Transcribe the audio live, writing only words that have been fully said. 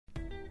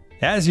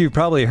As you've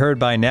probably heard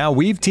by now,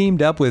 we've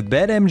teamed up with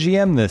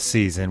BetMGM this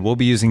season. We'll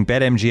be using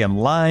BetMGM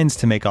lines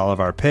to make all of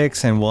our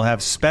picks, and we'll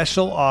have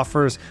special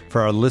offers for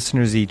our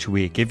listeners each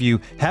week. If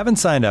you haven't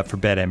signed up for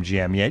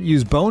BetMGM yet,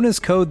 use bonus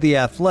code The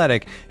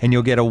Athletic, and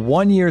you'll get a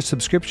 1-year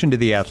subscription to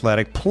The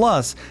Athletic,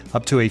 plus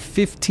up to a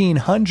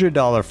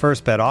 $1,500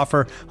 first bet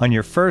offer on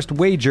your first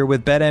wager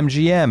with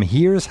BetMGM.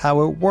 Here's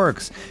how it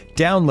works.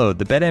 Download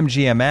the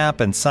BetMGM app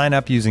and sign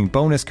up using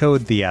bonus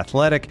code The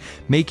Athletic.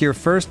 Make your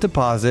first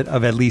deposit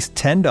of at least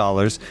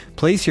 $10.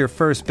 Place your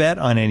first bet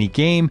on any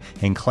game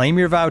and claim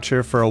your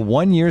voucher for a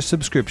 1-year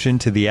subscription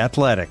to The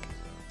Athletic.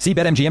 See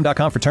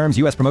BetMGM.com for terms.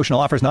 U.S. promotional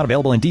offers not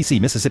available in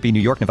D.C., Mississippi, New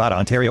York, Nevada,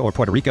 Ontario, or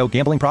Puerto Rico.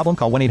 Gambling problem?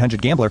 Call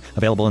 1-800-GAMBLER.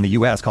 Available in the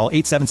U.S. Call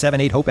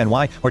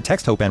 877-8-HOPE-NY or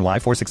text HOPE-NY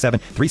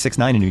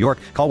 467-369 in New York.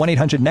 Call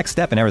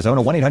 1-800-NEXT-STEP in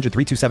Arizona.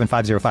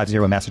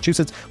 1-800-327-5050 in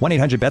Massachusetts.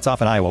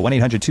 1-800-BETS-OFF in Iowa.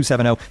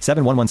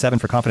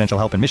 1-800-270-7117 for confidential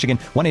help in Michigan.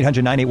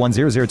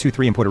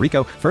 1-800-981-0023 in Puerto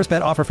Rico. First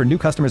bet offer for new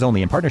customers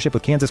only in partnership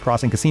with Kansas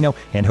Crossing Casino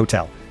and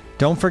Hotel.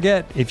 Don't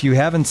forget, if you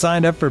haven't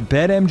signed up for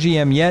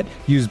BetMGM yet,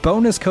 use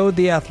bonus code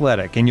The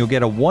Athletic, and you'll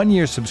get a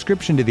 1-year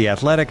subscription to The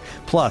Athletic,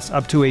 plus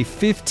up to a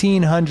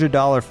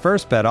 $1,500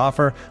 first bet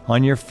offer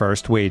on your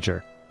first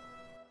wager.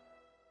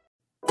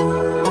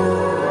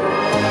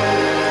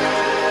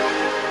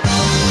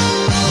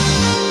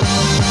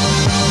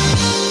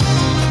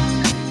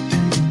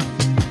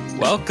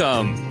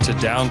 Welcome to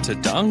Down to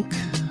Dunk.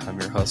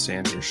 I'm your host,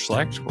 Andrew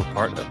Schlecht. We're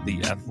part of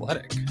the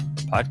Athletic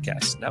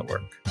Podcast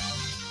Network.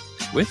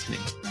 With me,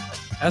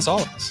 as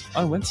always,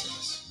 on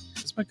Wednesdays,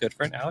 is my good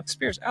friend Alex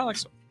Spears.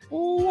 Alex,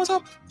 what's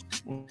up?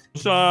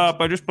 What's up?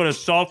 I just put a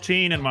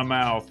saltine in my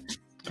mouth.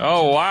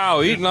 Oh,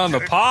 wow. Eating on the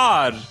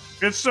pod.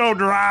 It's so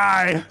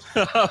dry.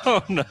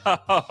 Oh,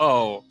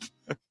 no.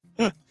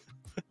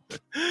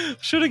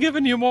 Should have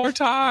given you more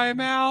time,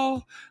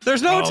 Al.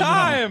 There's no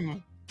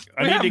time.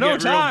 I We need have to no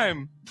get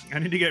time. I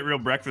need to get real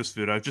breakfast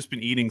food. I've just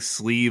been eating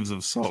sleeves of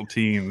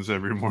saltines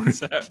every morning.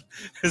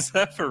 Is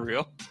that for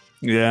real?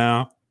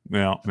 Yeah.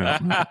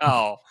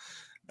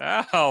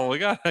 Al, we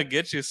gotta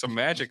get you some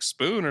magic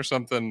spoon or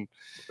something.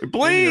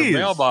 Please. In your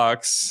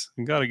mailbox.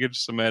 We gotta get you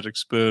some magic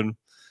spoon.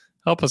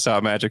 Help us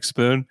out, magic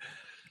spoon.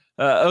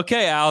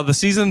 Okay, Al, the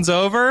season's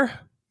over.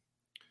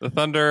 The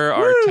Thunder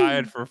are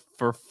tied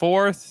for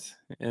fourth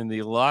in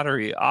the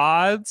lottery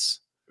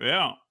odds.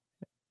 Yeah.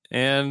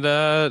 And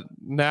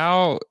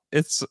now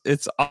it's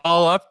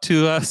all up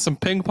to some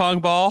ping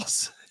pong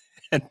balls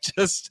and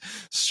just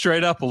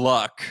straight up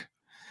luck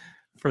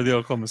for the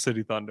Oklahoma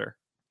City Thunder.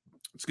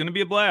 It's going to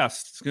be a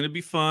blast. It's going to be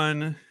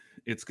fun.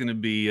 It's going to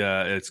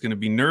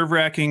be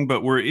nerve-wracking,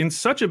 but we're in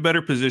such a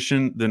better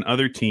position than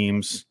other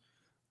teams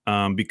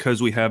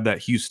because we have that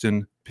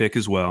Houston pick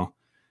as well.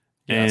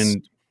 Yes.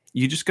 And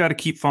you just got to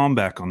keep falling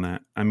back on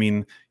that. I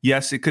mean,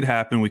 yes, it could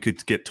happen. We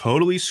could get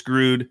totally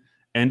screwed,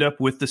 end up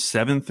with the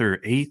 7th or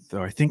 8th,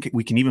 or I think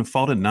we can even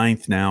fall to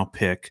 9th now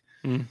pick.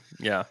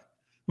 Yeah.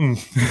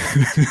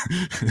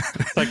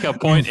 It's like a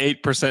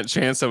 0.8%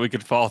 chance that we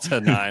could fall to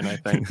 9, I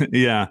think.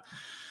 Yeah.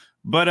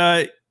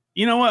 But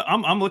you know what?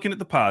 I'm looking at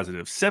the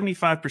positive.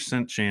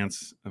 75%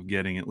 chance of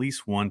getting at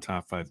least one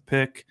top 5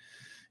 pick.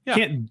 Yeah.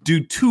 Can't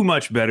do too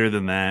much better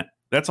than that.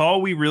 That's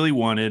all we really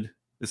wanted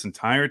this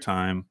entire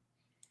time.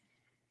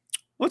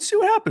 Let's see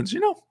what happens.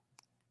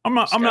 I'm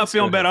not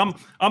feeling bad. I'm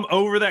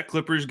over that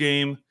Clippers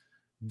game.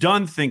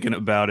 Done thinking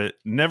about it.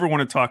 Never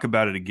want to talk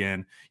about it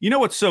again. You know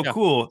what's so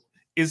cool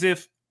is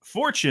if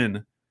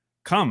fortune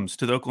comes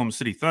to the Oklahoma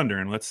City Thunder,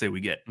 and let's say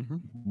we get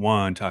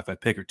one top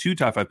 5 pick or 2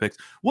 top 5 picks,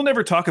 we'll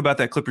never talk about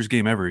that Clippers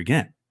game ever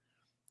again.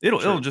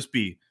 It'll just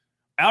be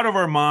out of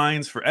our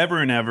minds forever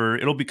and ever.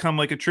 It'll become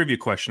like a trivia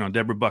question on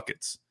Deborah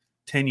Buckets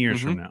 10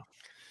 years from now.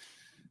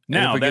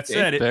 Now, that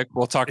said,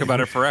 we'll talk about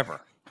it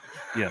forever.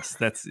 Yes,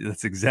 that's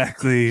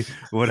exactly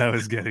what I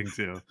was getting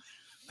to.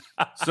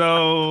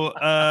 So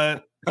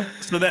that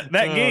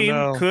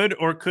game could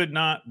or could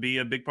not be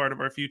a big part of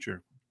our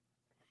future.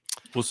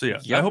 We'll see.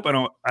 Yep.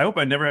 I hope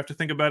I never have to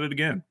think about it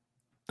again.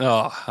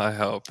 Oh, I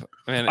hope.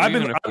 Man, I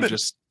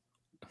was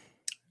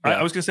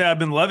gonna say I've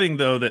been loving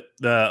though that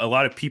a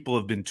lot of people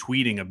have been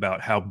tweeting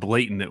about how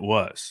blatant it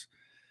was.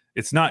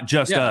 It's not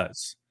just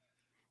us.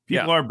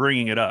 People are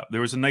bringing it up.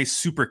 There was a nice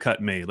supercut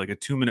made, like a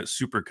 2-minute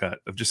supercut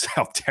of just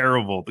how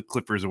terrible the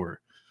Clippers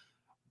were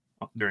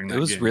during that game.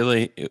 It was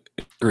really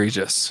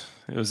egregious.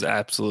 It was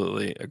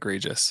absolutely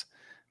egregious.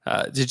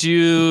 Did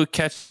you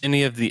catch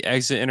any of the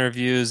exit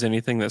interviews?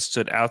 Anything that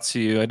stood out to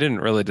you? I didn't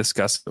really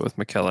discuss it with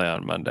Michele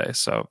on Monday,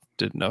 so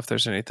didn't know if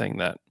there's anything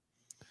that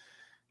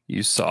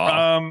you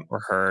saw or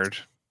heard.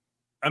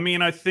 I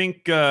mean, I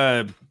think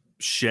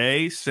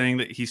Shea saying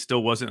that he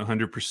still wasn't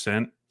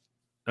 100%.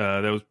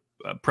 That was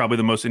probably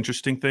the most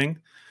interesting thing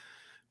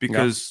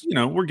because,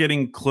 we're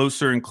getting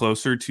closer and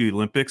closer to the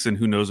Olympics, and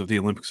who knows if the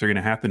Olympics are going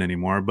to happen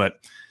anymore. But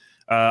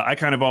I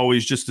kind of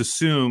always just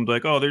assumed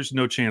there's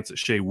no chance that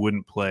Shea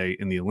wouldn't play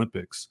in the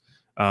Olympics.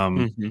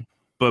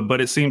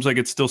 But it seems like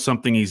it's still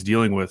something he's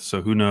dealing with.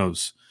 So who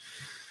knows?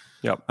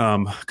 Yep.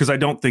 Because I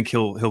don't think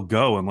he'll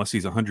go unless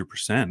he's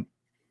 100%.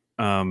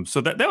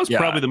 So that was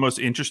probably the most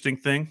interesting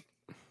thing.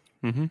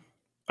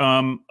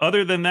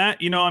 Other than that,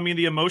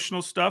 the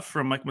emotional stuff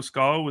from Mike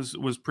Muscala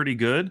was pretty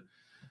good.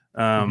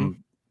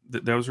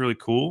 That was really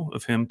cool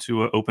of him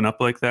to open up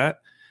like that.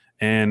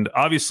 And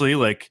obviously,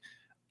 like,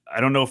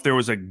 I don't know if there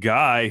was a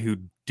guy who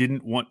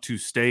didn't want to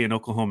stay in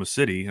Oklahoma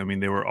City. I mean,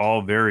 they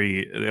all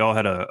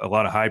had a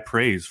lot of high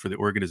praise for the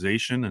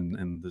organization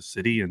and the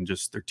city and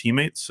just their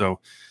teammates. So,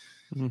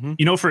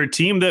 for a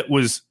team that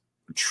was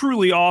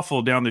truly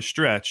awful down the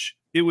stretch,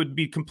 it would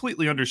be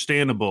completely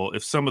understandable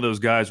if some of those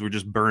guys were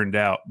just burned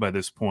out by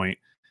this point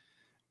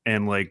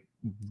and like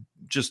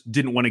just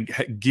didn't want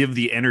to give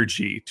the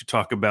energy to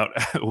talk about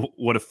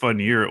what a fun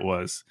year it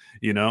was,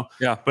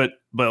 Yeah. But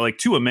like,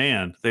 to a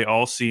man, they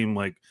all seem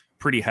like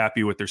pretty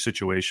happy with their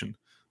situation,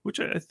 which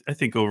I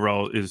think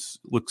overall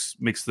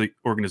makes the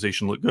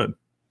organization look good.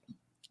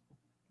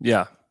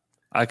 Yeah.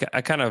 I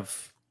kind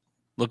of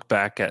look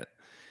back at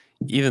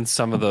even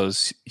some of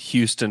those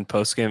Houston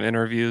postgame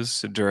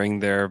interviews during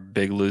their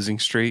big losing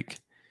streak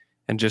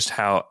and just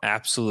how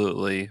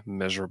absolutely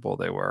miserable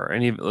they were.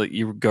 And even like,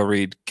 you go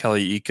read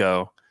Kelly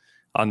Iko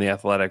on The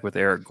Athletic with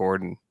Eric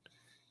Gordon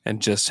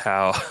and just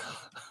how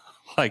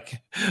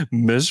like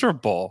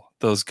miserable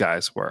those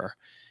guys were.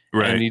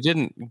 Right. And you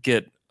didn't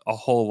get a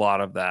whole lot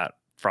of that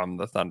from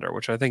the Thunder,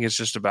 which I think is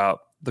just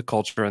about the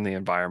culture and the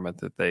environment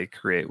that they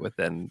create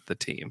within the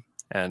team.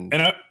 And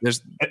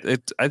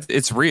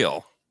it's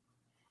real.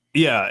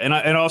 Yeah, and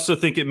I also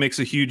think it makes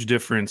a huge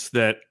difference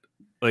that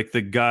like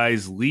the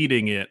guys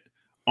leading it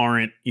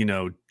aren't,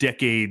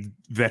 decade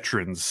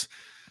veterans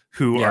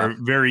who are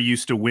very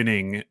used to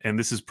winning, and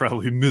this is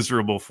probably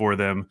miserable for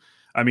them.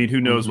 I mean,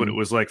 who knows what it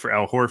was like for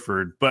Al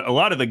Horford? But a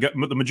lot of the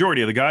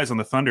majority of the guys on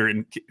the Thunder,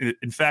 and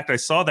in fact, I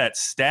saw that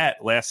stat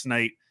last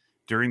night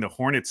during the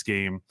Hornets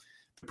game,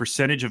 the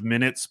percentage of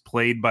minutes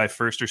played by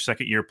first or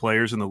second year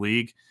players in the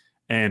league,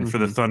 and for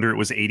the Thunder it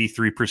was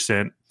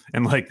 83%.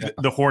 And like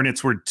the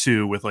Hornets were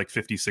 2 with like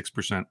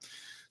 56%.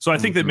 So I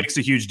think that makes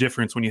a huge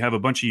difference when you have a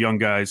bunch of young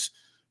guys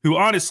who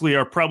honestly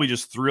are probably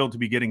just thrilled to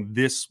be getting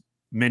this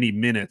many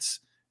minutes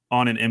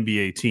on an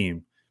NBA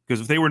team. Because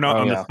if they were not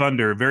on the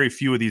Thunder, very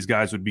few of these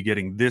guys would be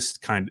getting these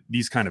kind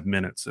of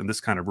minutes and this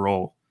kind of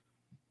role.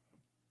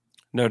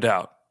 No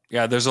doubt.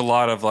 Yeah, there's a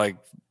lot of like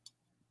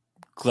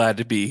glad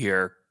to be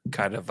here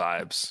kind of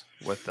vibes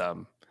with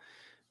them,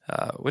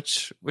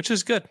 which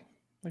is good.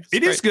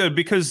 It is good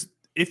because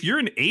if you're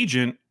an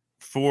agent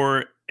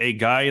for a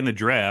guy in the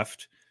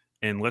draft,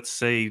 and let's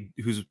say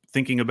who's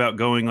thinking about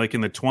going like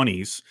in the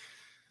 20s,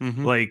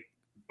 like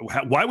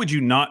why would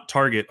you not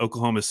target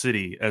Oklahoma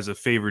City as a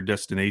favored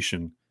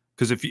destination?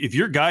 Because if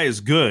your guy is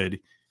good,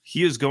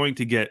 he is going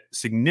to get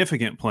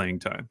significant playing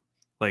time.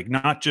 Like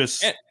not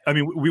just, I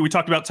mean, we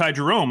talked about Ty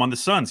Jerome on the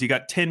Suns. He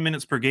got 10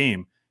 minutes per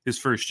game his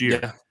first year.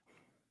 Yeah.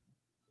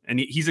 And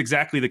he's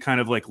exactly the kind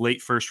of like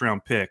late first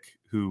round pick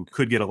who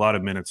could get a lot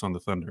of minutes on the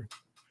Thunder.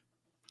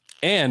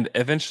 And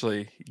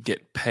eventually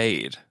get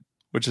paid,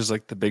 which is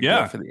like the big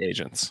deal for the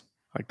agents.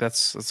 Like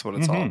that's what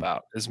it's all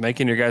about, is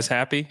making your guys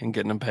happy and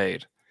getting them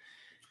paid.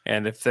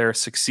 And if they're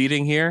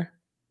succeeding here,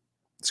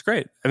 it's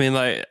great. I mean,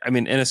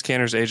 Enes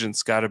Kanter's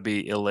agent's got to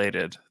be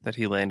elated that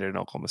he landed in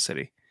Oklahoma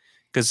City.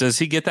 Because does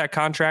he get that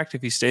contract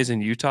if he stays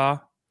in Utah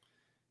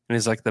and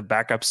he's like the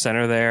backup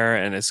center there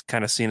and is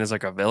kind of seen as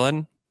like a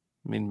villain?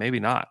 I mean, maybe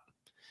not.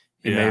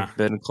 He may have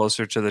been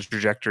closer to the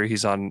trajectory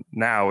he's on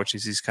now, which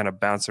is he's kind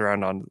of bouncing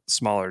around on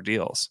smaller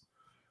deals.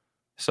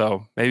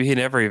 So maybe he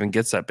never even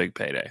gets that big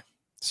payday.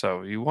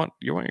 So you want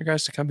your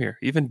guys to come here.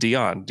 Even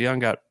Dion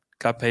got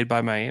paid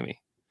by Miami.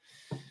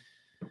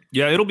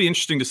 Yeah, it'll be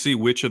interesting to see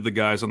which of the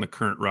guys on the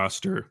current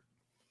roster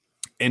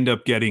end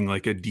up getting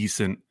like a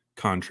decent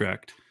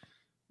contract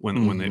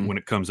when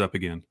it comes up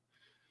again.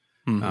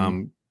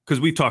 Because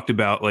we've talked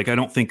about, like, I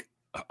don't think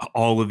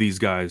all of these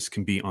guys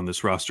can be on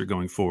this roster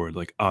going forward,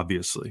 like,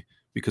 obviously,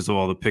 because of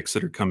all the picks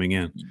that are coming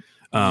in.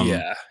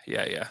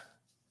 Yeah.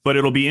 But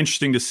it'll be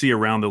interesting to see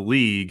around the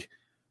league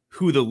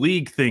who the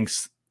league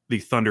thinks the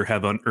Thunder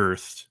have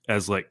unearthed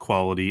as like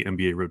quality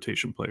NBA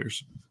rotation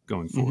players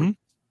going forward.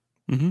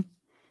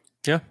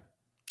 Yeah,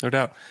 no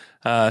doubt.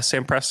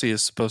 Sam Presti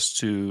is supposed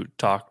to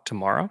talk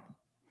tomorrow.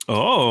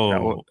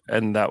 Oh,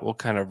 that will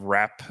kind of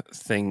wrap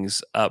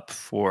things up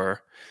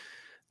for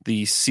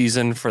the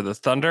season for the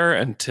Thunder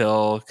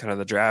until kind of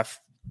the draft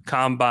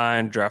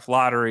combine, draft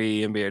lottery,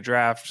 NBA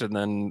draft, and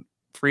then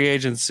free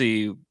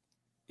agency.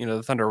 You know,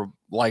 the Thunder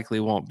likely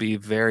won't be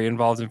very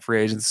involved in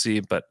free agency,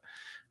 but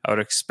I would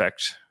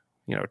expect,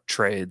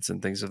 trades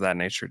and things of that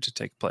nature to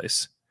take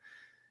place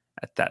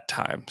at that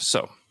time.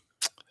 So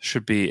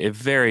should be a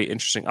very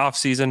interesting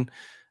offseason,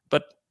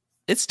 but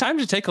it's time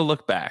to take a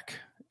look back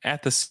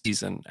at the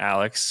season,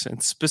 Alex,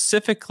 and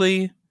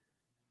specifically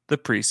the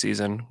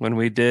preseason when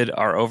we did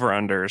our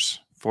over-unders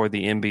for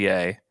the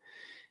NBA.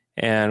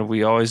 And we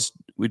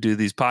do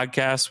these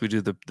podcasts. We do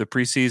the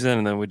preseason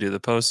and then we do the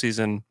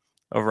postseason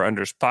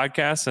over-unders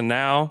podcasts. And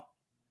now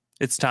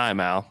it's time,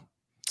 Al.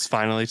 It's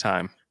finally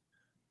time.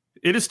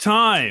 It is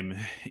time.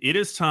 It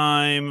is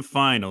time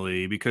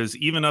finally, because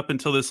even up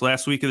until this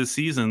last week of the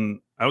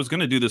season, I was going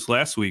to do this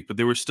last week, but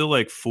there were still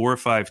like 4 or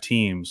 5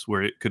 teams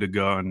where it could have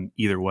gone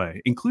either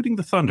way, including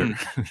the Thunder.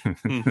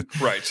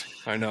 Right.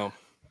 I know.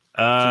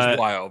 It's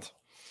wild.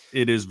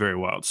 It is very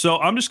wild. So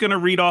I'm just going to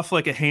read off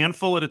like a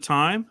handful at a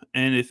time.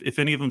 And if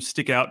any of them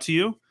stick out to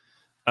you,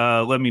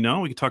 let me know.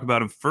 We can talk about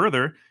them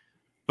further.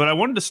 But I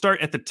wanted to start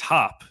at the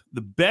top,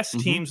 the best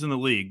teams in the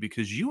league,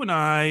 because you and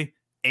I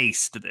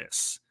aced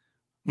this.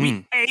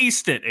 We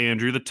aced it,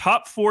 Andrew. The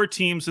top 4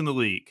 teams in the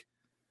league.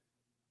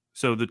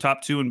 So the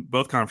top 2 in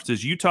both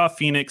conferences, Utah,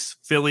 Phoenix,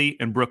 Philly,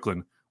 and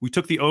Brooklyn. We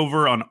took the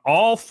over on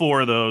all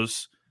 4 of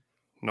those.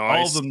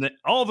 Nice.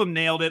 All of them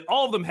nailed it.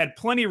 All of them had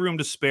plenty of room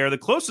to spare. The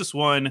closest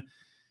one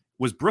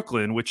was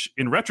Brooklyn, which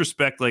in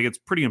retrospect, like, it's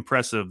pretty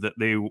impressive that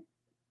they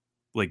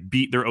like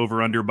beat their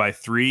over-under by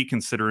 3,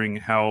 considering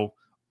how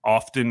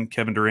often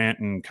Kevin Durant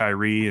and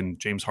Kyrie and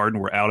James Harden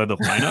were out of the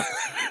lineup.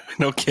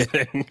 No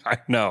kidding. I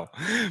know.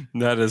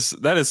 That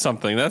is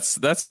something.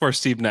 That's where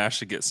Steve Nash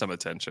should get some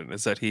attention,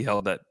 is that he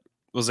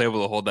was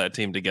able to hold that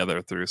team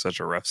together through such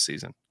a rough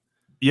season.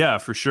 Yeah,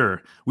 for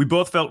sure. We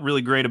both felt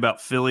really great about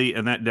Philly,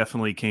 and that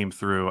definitely came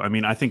through. I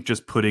mean, I think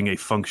just putting a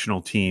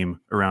functional team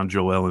around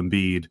Joel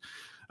Embiid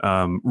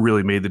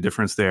really made the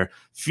difference there.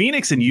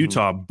 Phoenix and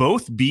Utah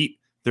both beat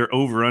their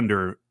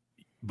over-under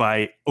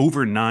by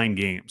over 9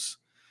 games.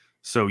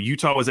 So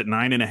Utah was at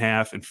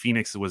 9.5 and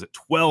Phoenix was at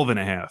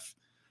 12.5.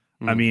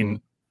 I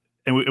mean,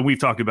 and we've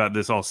talked about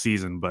this all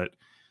season, but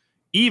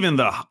even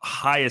the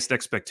highest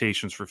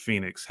expectations for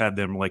Phoenix had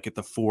them like at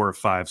the 4 or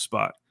 5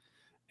 spot.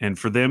 And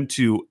for them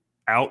to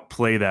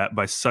outplay that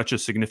by such a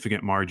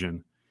significant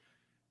margin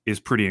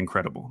is pretty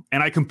incredible.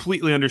 And I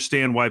completely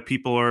understand why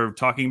people are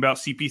talking about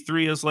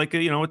CP3 as like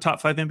a top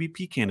 5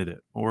 MVP candidate,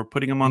 or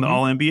putting him on the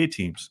all NBA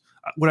teams.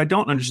 What I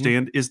don't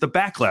understand is the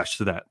backlash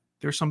to that.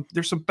 There's some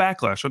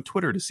backlash on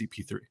Twitter to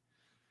CP3.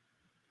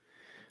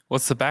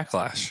 What's the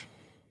backlash?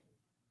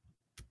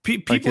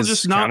 People like his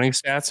just not counting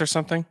stats or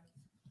something.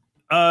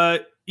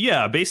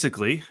 Yeah,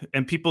 basically,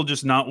 and people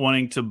just not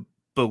wanting to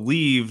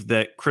believe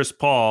that Chris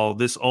Paul,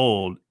 this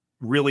old,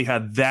 really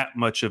had that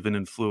much of an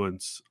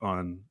influence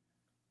on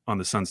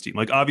the Suns team.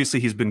 Like, obviously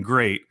he's been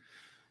great,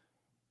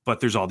 but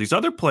there's all these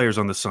other players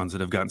on the Suns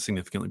that have gotten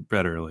significantly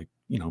better, like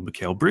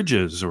Mikal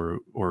Bridges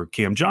or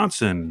Cam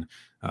Johnson.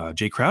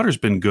 Jay Crowder's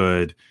been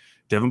good.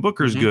 Devin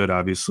Booker's good,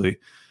 obviously,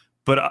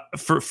 but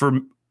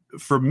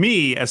for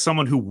me, as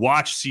someone who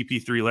watched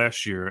CP3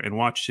 last year and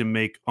watched him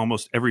make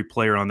almost every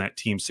player on that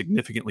team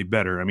significantly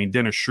better. I mean,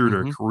 Dennis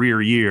Schroeder,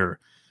 career year.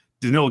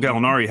 Danilo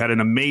Gallinari had an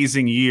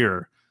amazing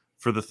year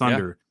for the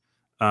Thunder.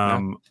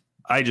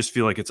 I just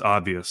feel like it's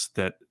obvious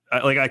that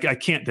I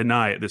can't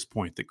deny at this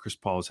point that Chris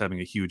Paul is having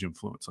a huge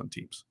influence on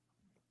teams.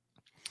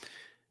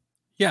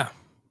 Yeah.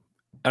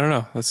 I don't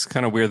know. It's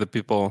kind of weird that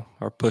people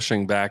are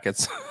pushing back at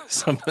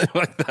something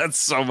like that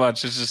so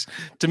much. It's just,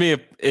 to me,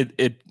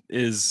 it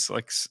is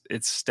like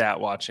it's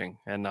stat watching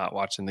and not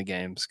watching the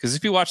games. Because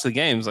if you watch the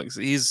games, like,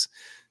 he's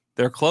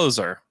their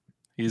closer,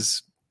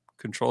 he's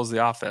controls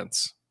the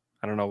offense.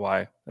 I don't know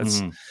why.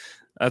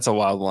 That's a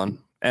wild one,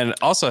 and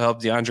also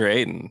helped DeAndre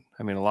Ayton.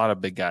 I mean, a lot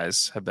of big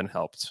guys have been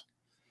helped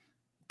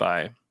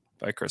by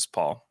Chris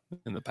Paul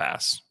in the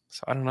past.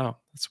 So I don't know.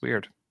 That's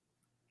weird.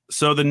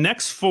 So the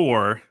next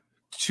 4.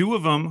 2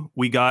 of them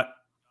we got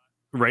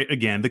right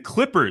again. The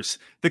Clippers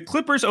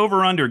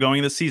over under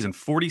going this season,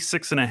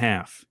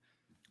 46.5.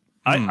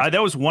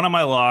 That was one of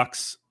my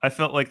locks. I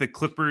felt like the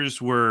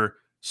Clippers were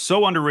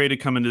so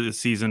underrated coming into the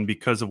season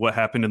because of what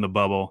happened in the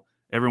bubble.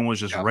 Everyone was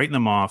just writing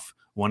them off,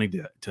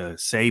 wanting to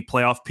say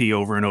playoff P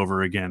over and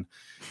over again.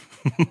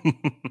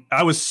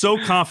 I was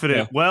so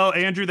confident. Yeah. Well,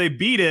 Andrew, they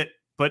beat it,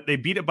 but they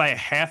beat it by a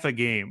half a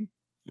game.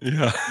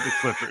 Yeah, the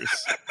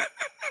Clippers.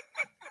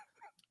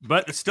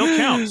 But it still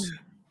counts.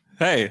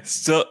 Hey,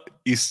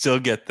 you still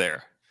get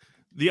there.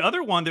 The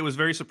other one that was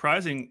very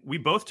surprising, we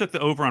both took the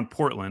over on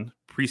Portland,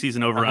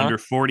 preseason over under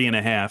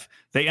 40.5.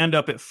 They end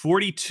up at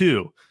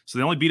 42. So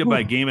they only beat it by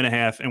a game and a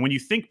half. And when you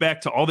think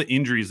back to all the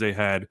injuries they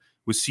had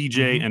with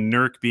CJ and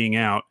Nurk being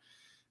out,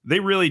 they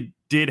really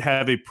did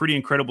have a pretty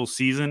incredible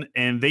season,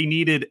 and they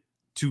needed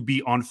to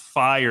be on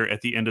fire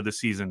at the end of the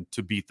season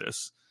to beat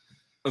this.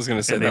 I was going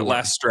to say that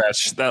last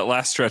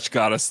stretch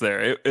got us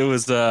there. It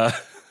was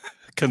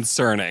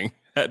concerning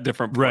at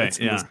different points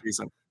in the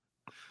season.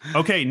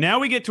 Okay, now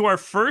we get to our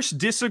first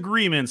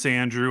disagreements,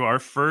 Andrew. Our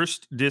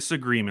first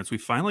disagreements. We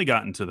finally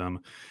gotten to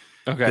them.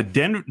 Okay.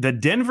 The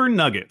Denver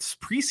Nuggets,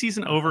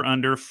 preseason over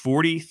under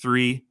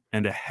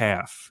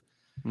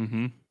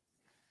 43.5.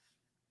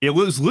 It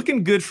was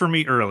looking good for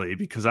me early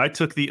because I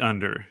took the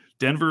under.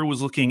 Denver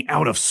was looking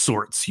out of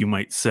sorts, you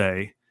might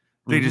say.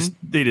 They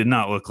did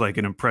not look like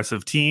an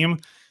impressive team.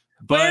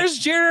 But where's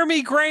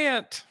Jeremy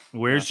Grant?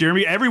 Where's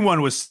Jeremy?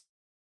 Everyone was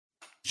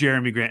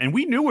Jeremy Grant, and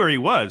we knew where he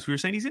was. We were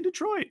saying he's in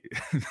Detroit.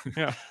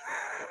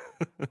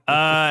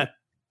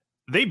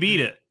 They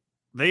beat it.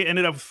 They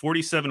ended up with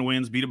 47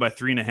 wins, beat it by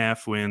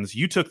 3.5 wins.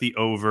 You took the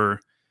over.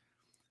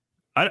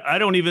 I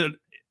don't even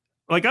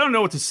like, I don't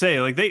know what to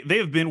say. Like they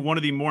have been one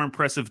of the more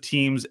impressive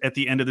teams at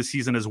the end of the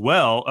season as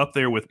well, up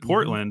there with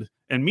Portland.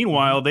 And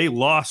meanwhile, they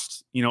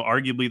lost,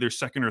 arguably their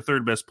second or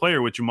third best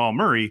player with Jamal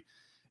Murray.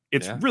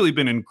 It's really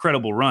been an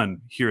incredible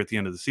run here at the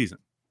end of the season.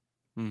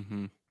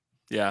 Mm-hmm.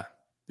 Yeah.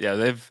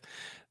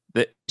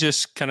 They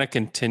just kind of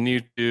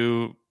continue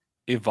to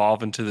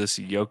evolve into this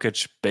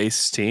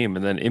Jokic-based team.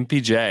 And then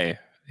MPJ,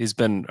 he's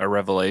been a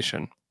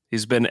revelation.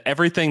 He's been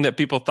everything that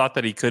people thought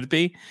that he could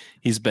be.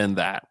 He's been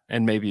that,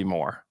 and maybe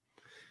more.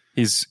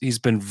 He's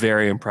been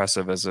very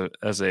impressive as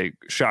a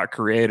shot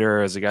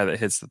creator, as a guy that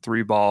hits the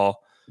three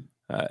ball.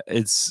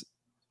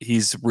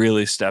 He's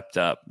really stepped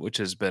up, which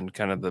has been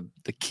kind of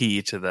the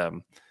key to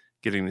them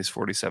getting these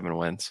 47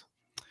 wins.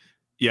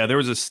 Yeah, there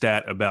was a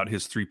stat about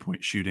his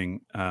 3-point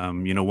shooting.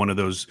 One of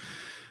those.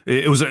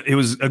 It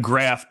was a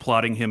graph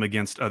plotting him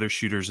against other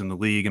shooters in the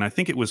league, and I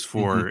think it was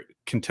for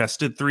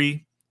contested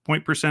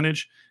 3-point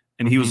percentage,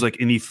 and he was like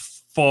in the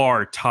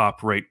far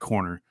top right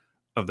corner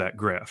of that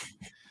graph.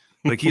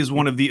 Like, he is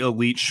one of the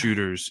elite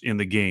shooters in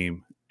the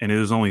game, and it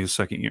was only his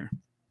second year.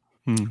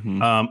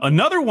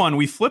 Another one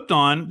we flipped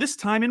on, this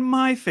time in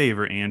my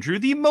favor, Andrew,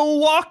 the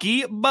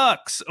Milwaukee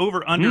Bucks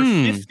over under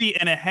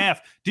 50.5.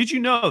 Did you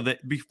know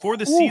that before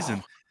the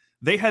season,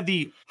 they had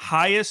the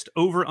highest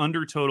over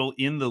under total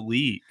in the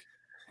league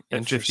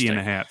at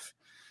 50.5?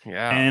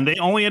 Yeah. And they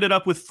only ended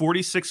up with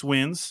 46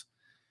 wins.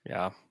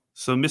 Yeah.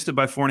 So missed it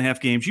by 4.5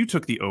 games. You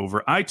took the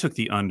over. I took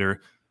the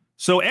under.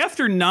 So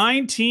after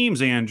 9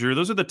 teams, Andrew,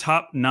 those are the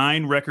top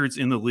 9 records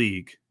in the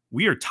league.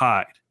 We are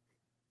tied.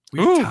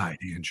 We're tied,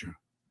 Andrew.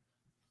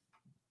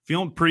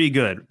 Feeling pretty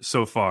good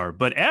so far.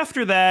 But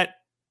after that,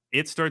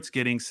 it starts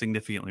getting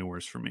significantly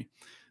worse for me.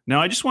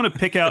 Now, I just want to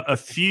pick out a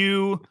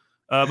few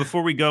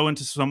before we go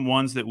into some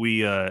ones that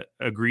we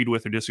agreed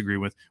with or disagree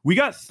with. We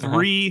got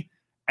 3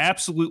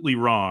 absolutely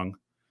wrong.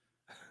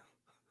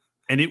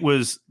 And it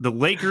was the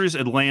Lakers,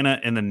 Atlanta,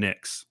 and the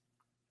Knicks.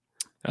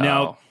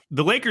 Now,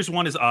 the Lakers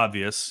one is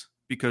obvious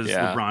because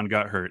LeBron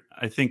got hurt.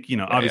 I think,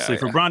 obviously,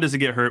 if LeBron doesn't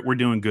get hurt, we're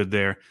doing good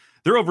there.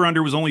 Their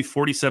over-under was only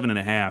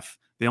 47.5.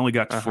 They only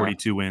got to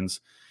 42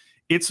 wins.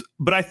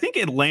 But I think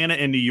Atlanta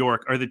and New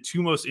York are the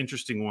 2 most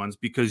interesting ones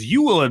because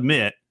you will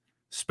admit,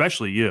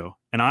 especially you,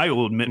 and I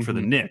will admit for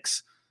the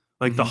Knicks,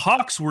 like the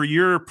Hawks were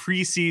your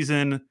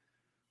preseason,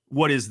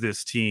 what is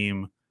this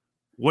team?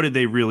 What did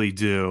they really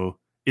do?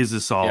 Is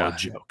this all a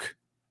joke?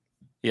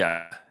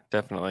 Yeah,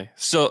 definitely.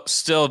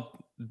 Still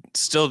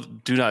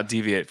do not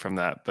deviate from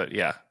that, but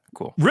yeah,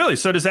 cool. Really?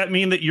 So does that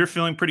mean that you're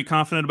feeling pretty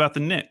confident about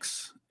the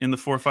Knicks in the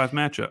 4-5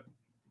 matchup?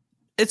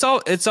 It's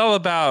all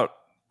about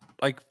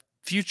like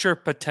future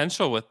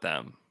potential with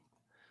them.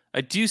 I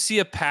do see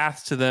a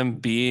path to them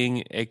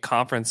being a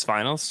conference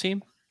finals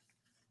team.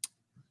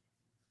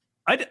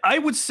 I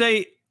would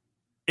say,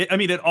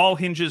 it all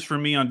hinges for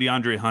me on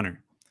DeAndre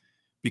Hunter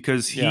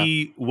because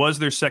he was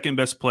their second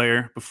best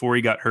player before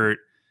he got hurt.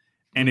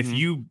 And if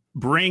you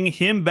bring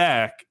him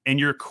back and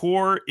your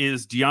core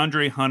is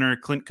DeAndre Hunter,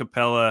 Clint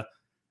Capella,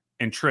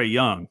 and Trae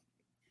Young,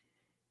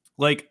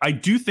 like, I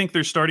do think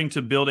they're starting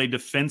to build a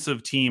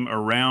defensive team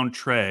around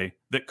Trae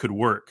that could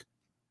work.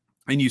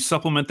 And you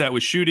supplement that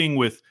with shooting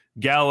with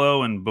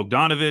Gallo and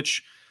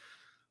Bogdanovic.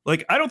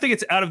 Like, I don't think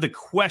it's out of the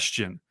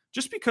question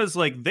just because,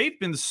 like, they've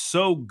been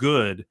so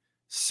good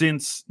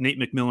since Nate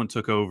McMillan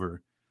took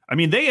over. I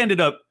mean, they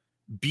ended up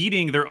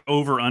beating their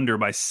over-under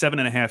by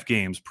 7.5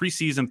 games.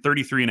 Preseason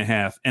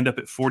 33.5, end up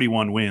at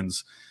 41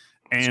 wins.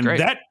 And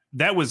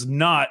that was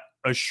not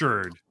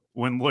assured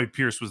when Lloyd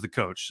Pierce was the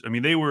coach. I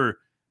mean, they were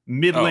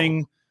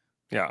middling.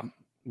 Yeah.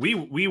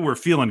 We were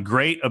feeling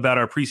great about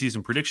our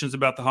preseason predictions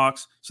about the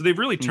Hawks. So they've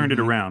really turned it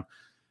around.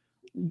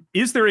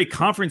 Is there a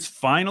conference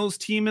finals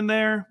team in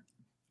there?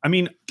 I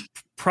mean,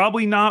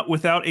 probably not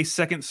without a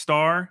second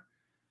star.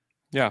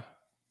 Yeah.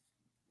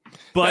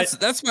 But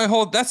that's my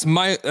whole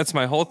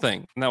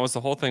thing. And that was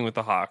the whole thing with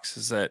the Hawks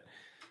is that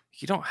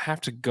you don't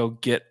have to go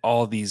get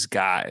all these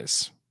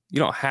guys. You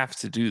don't have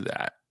to do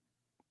that.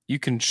 You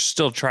can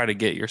still try to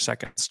get your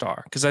second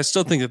star because I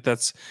still think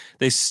that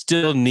they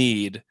still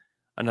need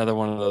another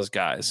one of those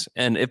guys.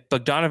 And if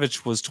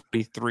Bogdanovic was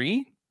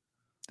 23,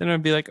 then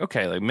I'd be like,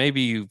 okay, like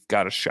maybe you've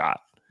got a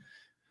shot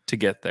to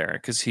get there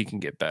because he can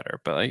get better.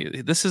 But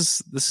like, this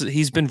is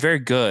he's been very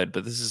good,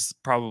 but this is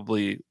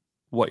probably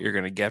what you're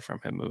going to get from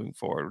him moving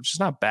forward, which is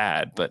not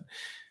bad, but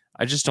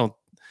I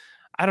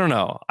don't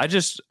know. I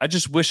just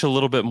wish a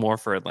little bit more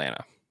for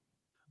Atlanta.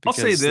 I'll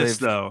say this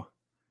though.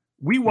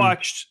 We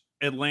watched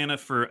Atlanta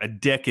for a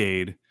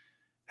decade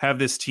have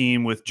this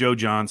team with Joe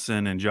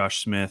Johnson and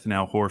Josh Smith,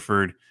 now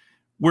Horford.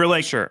 We're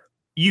like,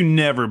 you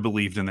never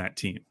believed in that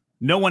team.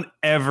 No one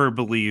ever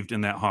believed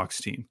in that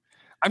Hawks team.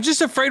 I'm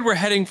just afraid we're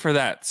heading for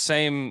that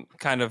same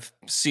kind of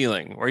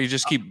ceiling where you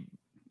just keep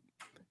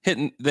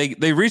hitting.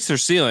 They reach their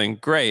ceiling.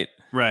 Great.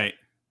 Right.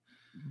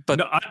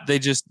 But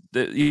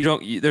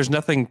there's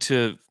nothing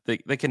to,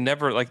 they can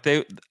never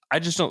I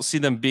just don't see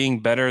them being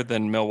better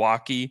than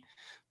Milwaukee,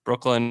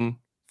 Brooklyn,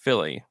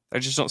 Philly. I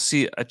just don't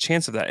see a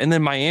chance of that. And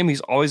then Miami's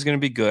always going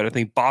to be good. I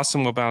think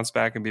Boston will bounce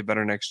back and be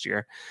better next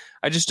year.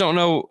 I just don't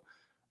know.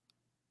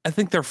 I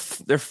think they're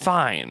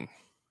fine.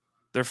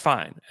 They're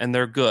fine, and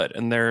they're good,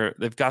 and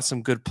they've got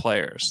some good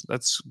players.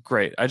 That's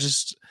great. I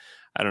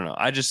don't know.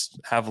 I just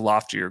have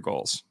loftier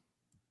goals.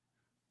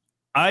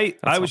 I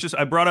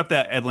brought up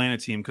that Atlanta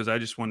team because I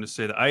just wanted to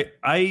say that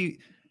I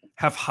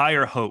have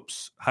higher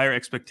hopes, higher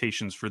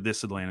expectations for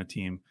this Atlanta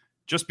team,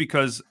 just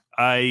because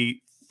I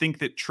think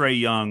that Trae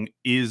Young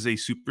is a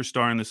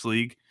superstar in this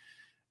league,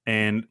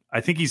 and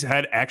I think he's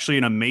had actually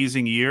an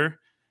amazing year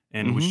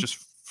and was just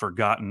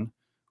forgotten,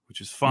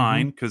 which is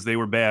fine because they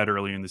were bad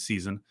earlier in the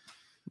season.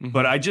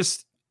 But I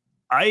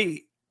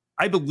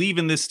believe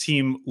in this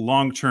team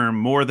long term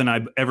more than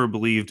I've ever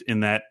believed in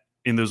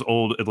those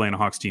old Atlanta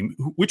Hawks team,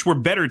 which were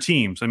better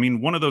teams. I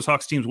mean, one of those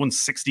Hawks teams won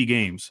 60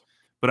 games,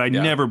 but I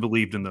never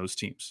believed in those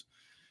teams.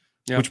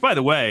 Yeah. Which, by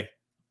the way,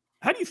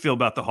 how do you feel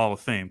about the Hall of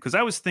Fame? Because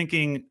I was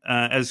thinking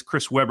as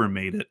Chris Webber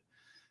made it,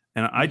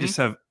 and I just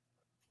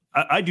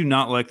I do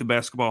not like the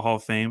Basketball Hall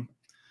of Fame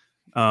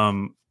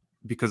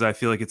because I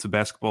feel like it's a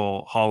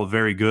basketball hall of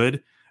very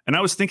good. And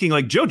I was thinking,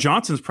 like, Joe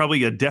Johnson's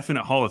probably a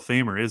definite Hall of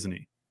Famer, isn't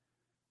he?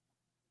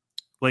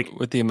 Like,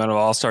 with the amount of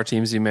all-star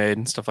teams he made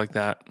and stuff like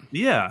that.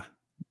 Yeah.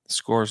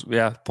 Scores,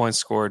 points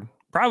scored,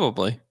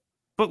 probably.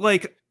 But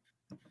like,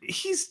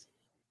 he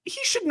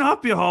should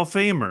not be a Hall of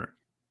Famer,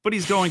 but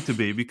he's going to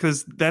be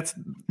because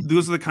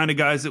those are the kind of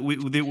guys that we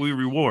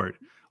reward.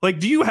 Like,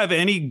 do you have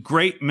any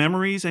great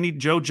memories? Any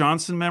Joe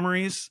Johnson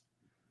memories?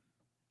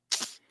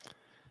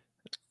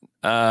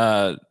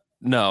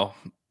 No,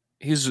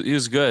 he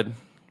was good,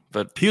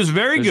 but he was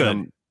very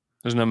good.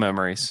 There's no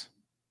memories.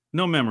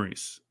 No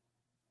memories.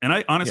 And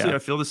I honestly, I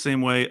feel the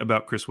same way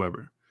about Chris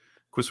Webber.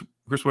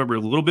 Chris Webber, a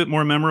little bit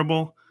more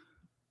memorable,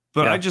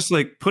 but I just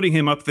like putting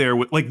him up there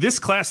with like this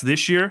class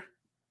this year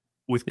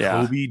with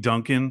Kobe,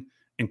 Duncan,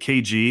 and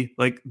KG.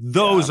 Like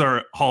those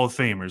are Hall of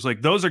Famers.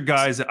 Like those are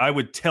guys that I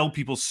would tell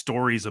people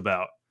stories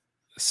about.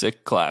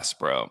 Sick class,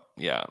 bro.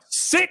 Yeah.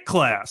 Sick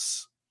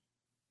class.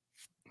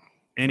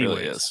 Anyways,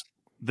 really is.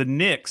 The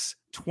Knicks,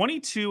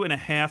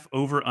 22.5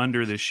 over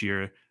under this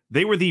year.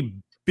 They were the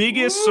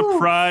biggest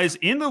surprise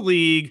in the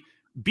league.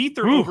 Beat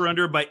their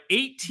over-under by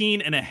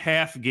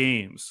 18.5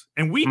 games.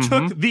 And we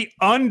took the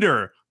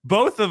under,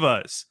 both of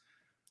us.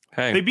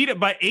 Hey. They beat it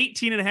by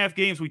 18.5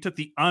 games. We took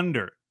the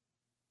under.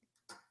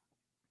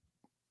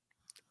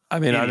 I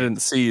mean, I didn't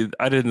see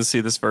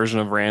this version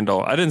of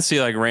Randall. I didn't see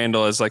like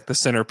Randall as like the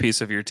centerpiece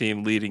of your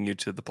team leading you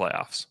to the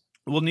playoffs.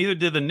 Well, neither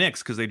did the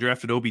Knicks because they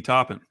drafted Obi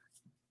Toppin.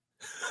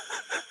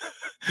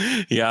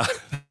 Yeah.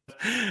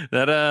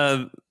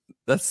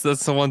 That's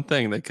the one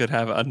thing. They could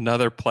have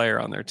another player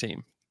on their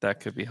team that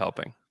could be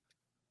helping.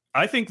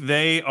 I think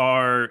they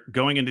are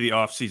going into the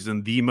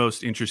offseason the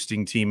most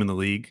interesting team in the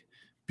league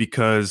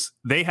because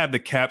they have the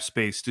cap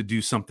space to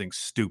do something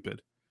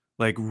stupid,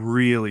 like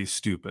really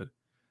stupid.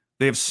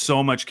 They have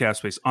so much cap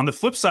space. On the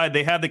flip side,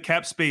 they have the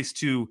cap space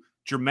to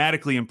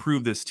dramatically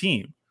improve this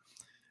team.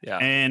 Yeah.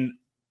 And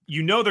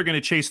you know they're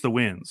going to chase the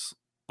wins.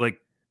 Like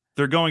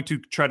they're going to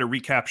try to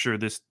recapture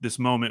this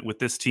moment with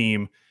this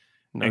team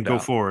and go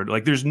forward.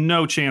 Like there's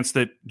no chance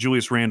that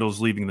Julius Randle's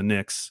leaving the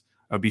Knicks.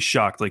 I'd be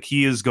shocked. Like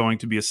he is going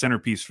to be a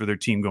centerpiece for their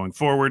team going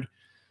forward.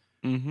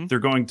 They're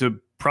going to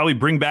probably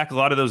bring back a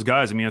lot of those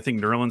guys. I mean, I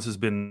think Nerlens has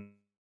been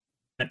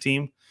that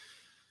team,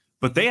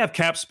 but they have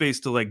cap space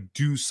to like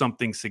do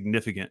something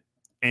significant.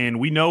 And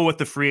we know what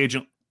the free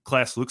agent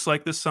class looks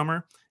like this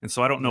summer. And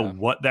so I don't know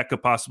what that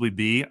could possibly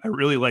be. I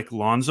really like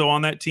Lonzo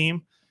on that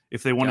team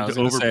if they wanted to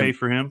overpay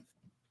for him.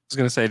 I was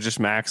going to say just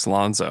Max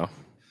Lonzo.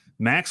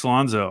 Max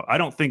Lonzo. I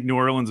don't think New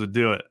Orleans would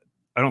do it.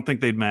 I don't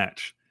think they'd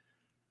match.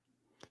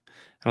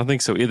 I don't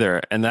think so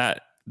either. And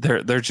that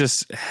they're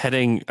just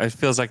heading, it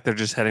feels like they're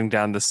just heading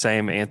down the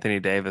same Anthony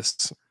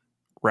Davis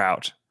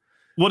route.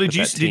 Well, did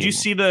you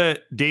see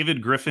the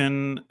David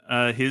Griffin,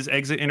 his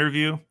exit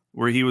interview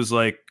where he was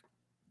like,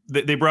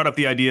 they brought up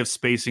the idea of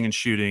spacing and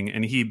shooting.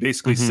 And he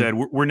basically said,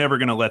 we're never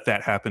going to let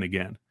that happen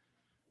again.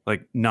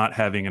 Like not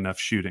having enough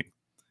shooting,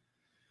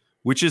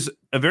 which is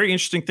a very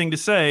interesting thing to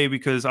say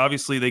because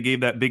obviously they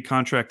gave that big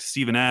contract to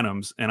Steven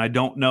Adams. And I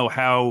don't know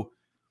how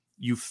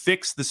you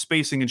fix the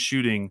spacing and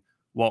shooting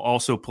while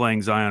also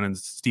playing Zion and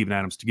Steven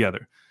Adams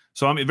together.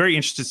 So I'm very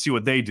interested to see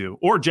what they do.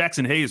 Or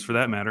Jackson Hayes, for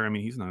that matter. I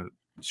mean, he's not a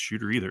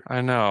shooter either. I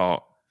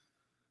know.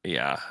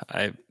 Yeah.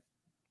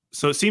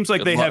 So it seems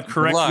like they've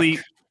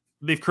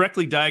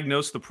correctly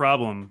diagnosed the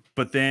problem,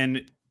 but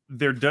then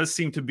there does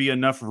seem to be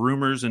enough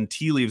rumors and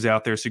tea leaves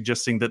out there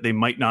suggesting that they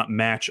might not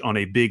match on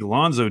a big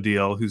Lonzo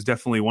deal, who's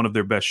definitely one of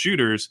their best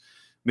shooters.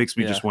 Makes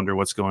me just wonder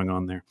what's going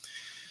on there.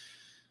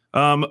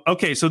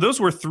 Okay, so those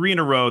were 3 in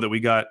a row that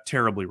we got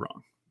terribly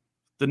wrong.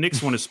 The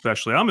Knicks one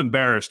especially. I'm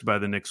embarrassed by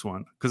the Knicks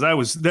one because I'm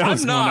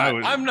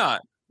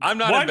not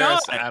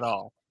embarrassed at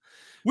all.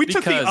 We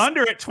took the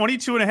under at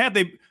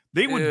 22.5.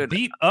 They would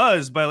beat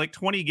us by like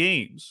 20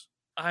 games.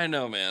 I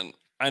know, man.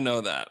 I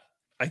know that.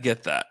 I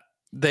get that.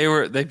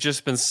 They've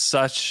just been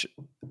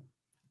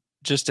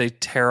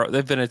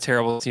they've been a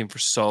terrible team for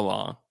so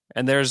long.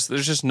 And there's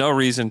just no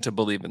reason to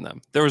believe in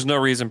them. There was no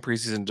reason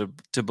preseason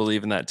to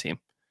believe in that team.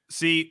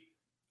 See,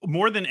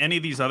 more than any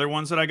of these other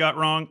ones that I got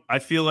wrong, I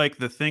feel like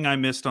the thing I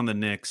missed on the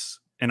Knicks,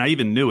 and I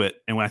even knew it,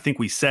 and I think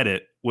we said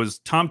it, was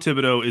Tom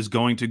Thibodeau is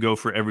going to go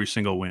for every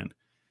single win.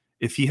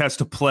 If he has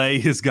to play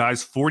his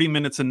guys 40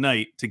 minutes a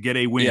night to get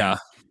a win,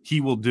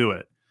 he will do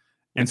it.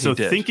 And so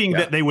thinking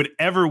that they would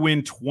ever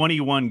win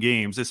 21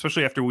 games,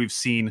 especially after we've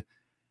seen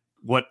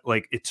what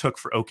like it took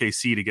for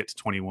OKC to get to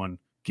 21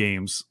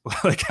 games,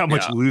 like how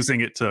much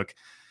losing it took.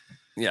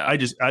 Yeah,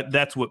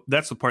 that's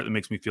the part that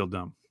makes me feel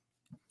dumb.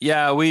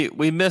 Yeah,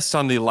 we missed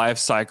on the life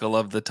cycle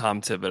of the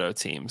Tom Thibodeau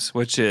teams,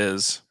 which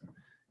is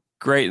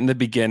great in the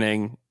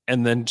beginning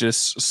and then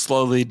just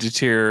slowly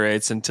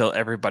deteriorates until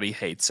everybody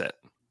hates it.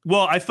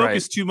 Well, I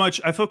focus too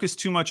much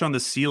on the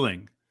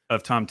ceiling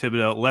of Tom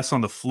Thibodeau, less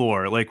on the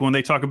floor. Like when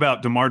they talk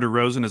about DeMar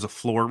DeRozan as a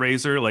floor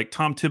raiser, like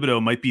Tom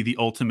Thibodeau might be the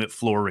ultimate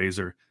floor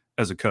raiser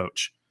as a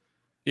coach.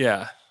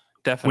 Yeah,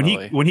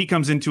 definitely. When he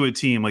comes into a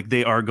team, like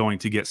they are going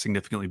to get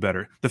significantly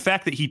better. The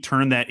fact that he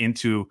turned that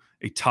into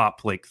a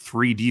top like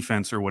 3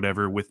 defense or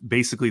whatever with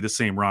basically the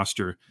same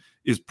roster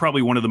is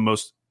probably one of the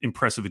most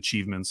impressive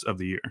achievements of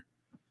the year.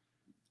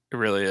 It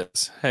really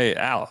is. Hey,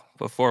 Al,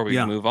 before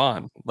we move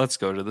on, let's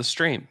go to the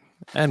stream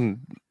and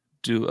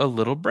do a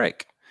little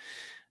break.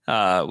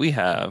 We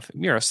have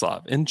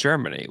Miroslav in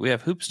Germany. We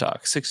have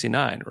Hoopstock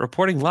 69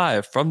 reporting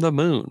live from the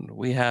moon.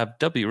 We have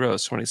W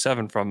Rose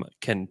 27 from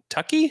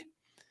Kentucky.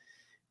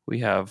 We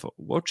have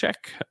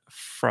Wojciech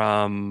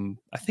from,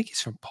 I think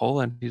he's from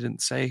Poland. He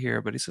didn't say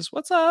here, but he says,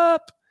 "What's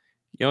up?"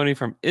 Yoni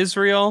from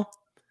Israel.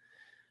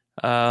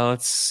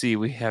 Let's see.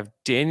 We have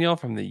Daniel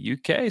from the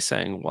UK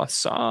saying,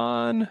 "What's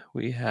on?"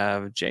 We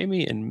have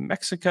Jamie in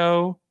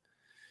Mexico.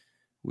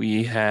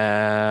 We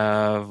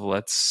have,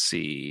 let's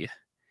see,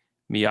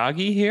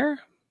 Miyagi here.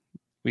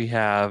 We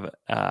have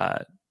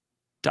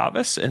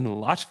Davis in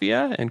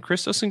Latvia and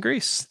Christos in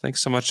Greece.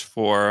 Thanks so much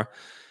for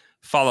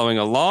following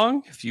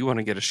along. If you want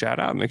to get a shout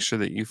out, make sure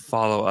that you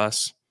follow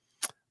us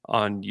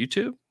on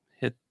YouTube.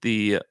 Hit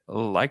the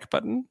like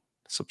button,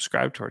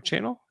 subscribe to our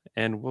channel,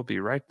 and we'll be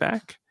right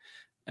back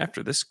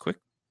after this quick.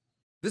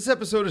 This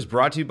episode is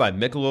brought to you by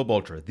Michelob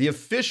Ultra, the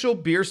official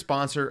beer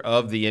sponsor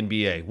of the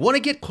NBA. Want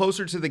to get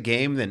closer to the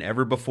game than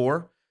ever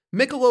before?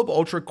 Michelob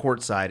Ultra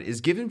Courtside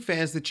is giving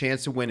fans the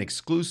chance to win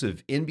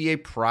exclusive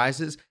NBA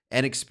prizes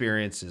and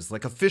experiences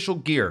like official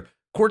gear,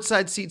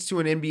 courtside seats to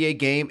an NBA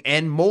game,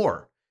 and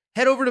more.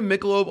 Head over to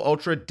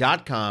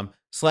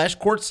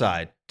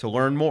MichelobUltra.com/courtside to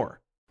learn more.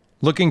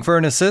 Looking for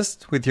an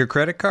assist with your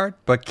credit card,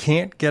 but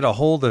can't get a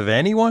hold of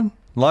anyone?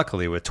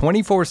 Luckily, with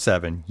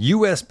 24/7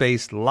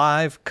 U.S.-based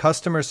live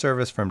customer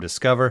service from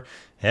Discover,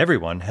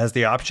 everyone has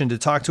the option to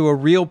talk to a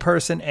real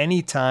person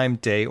anytime,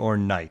 day or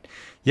night.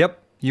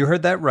 Yep, you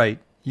heard that right.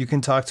 You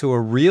can talk to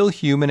a real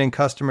human in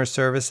customer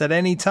service at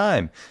any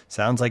time.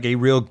 Sounds like a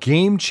real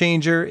game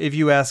changer if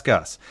you ask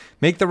us.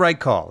 Make the right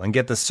call and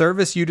get the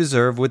service you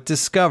deserve with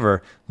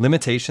Discover.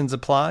 Limitations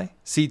apply.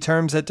 See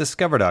terms at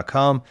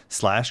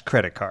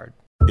discover.com/creditcard.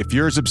 If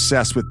you're as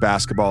obsessed with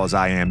basketball as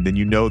I am, then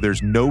you know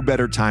there's no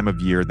better time of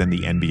year than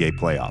the NBA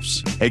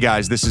playoffs. Hey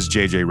guys, this is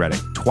JJ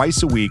Redick.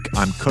 Twice a week,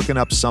 I'm cooking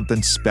up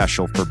something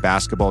special for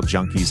basketball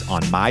junkies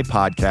on my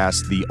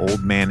podcast, The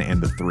Old Man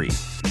and the Three.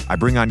 I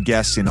bring on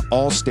guests in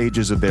all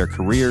stages of their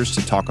careers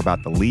to talk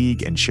about the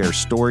league and share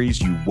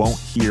stories you won't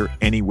hear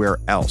anywhere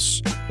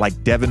else,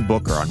 like Devin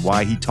Booker on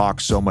why he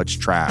talks so much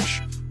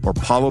trash, or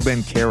Paolo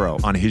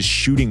Banchero on his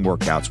shooting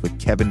workouts with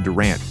Kevin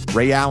Durant,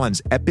 Ray Allen's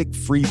epic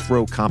free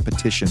throw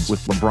competitions with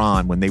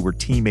LeBron when they were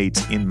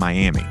teammates in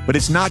Miami. But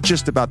it's not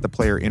just about the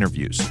player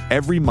interviews.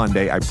 Every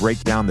Monday, I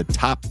break down the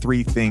top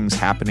 3 things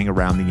happening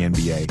around the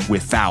NBA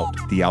without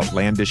the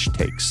outlandish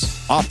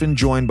takes. Often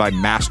joined by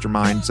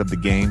masterminds of the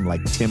game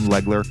like Tim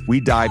Legler, we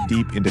dive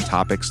deep into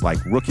topics like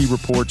rookie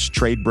reports,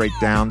 trade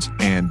breakdowns,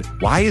 and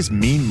why is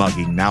mean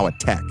mugging now a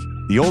tech?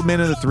 The Old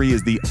Man and the Three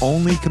is the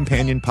only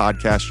companion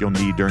podcast you'll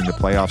need during the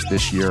playoffs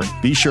this year.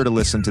 Be sure to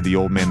listen to The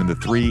Old Man and the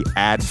Three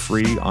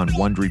ad-free on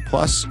Wondery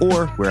Plus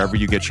or wherever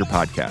you get your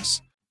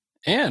podcasts.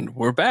 And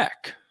we're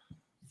back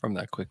from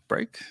that quick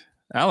break.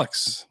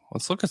 Alex,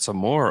 let's look at some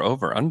more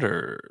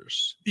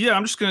over-unders. Yeah,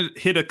 I'm just going to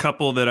hit a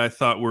couple that I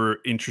thought were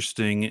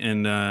interesting,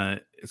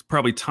 and it's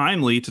probably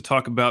timely to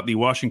talk about the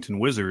Washington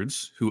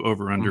Wizards, who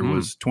over-under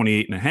was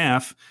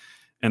 28.5.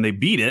 And they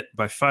beat it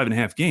by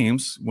 5.5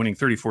 games, winning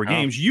 34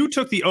 games. You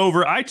took the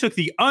over. I took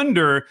the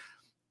under.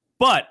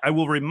 But I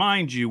will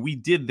remind you, we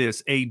did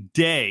this a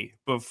day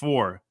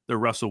before the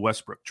Russell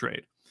Westbrook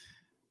trade.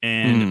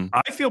 And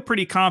I feel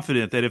pretty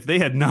confident that if they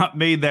had not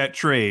made that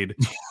trade,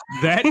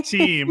 that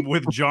team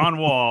with John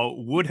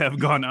Wall would have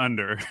gone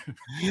under.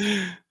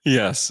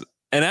 Yes.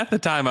 And at the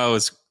time, I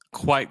was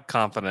quite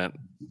confident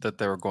that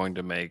they were going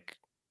to make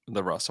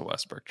the Russell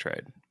Westbrook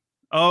trade.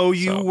 Oh,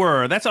 you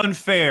were. That's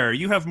unfair.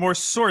 You have more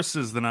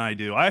sources than I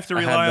do. I have to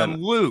rely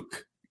on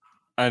Luke.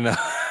 I know.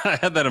 I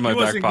had that in my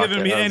back pocket. He wasn't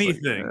giving me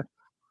anything.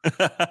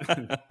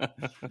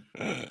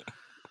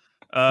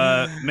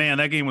 Man,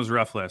 that game was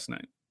rough last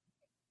night.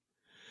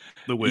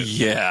 The Wiz.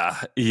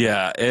 Yeah.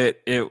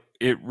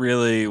 It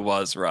really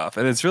was rough.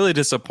 And it's really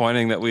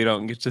disappointing that we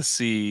don't get to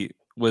see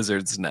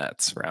Wizards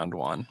Nets round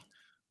 1.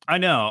 I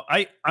know.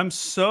 I'm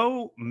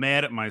so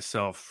mad at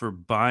myself for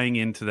buying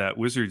into that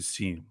Wizards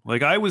team.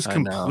 Like I was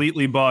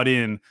completely bought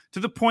in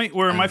to the point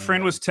where my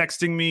friend was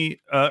texting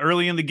me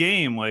early in the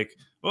game, like,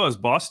 "Oh, is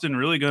Boston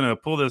really going to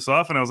pull this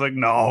off?" And I was like,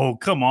 "No,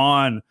 come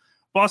on,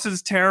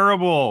 Boston's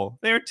terrible.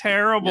 They're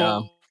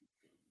terrible."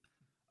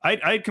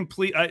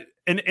 Yeah.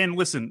 And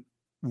listen,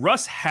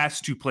 Russ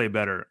has to play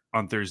better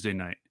on Thursday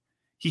night.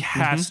 He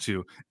has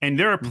to. And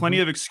there are plenty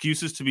of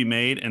excuses to be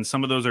made, and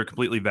some of those are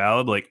completely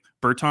valid. Like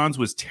Bertans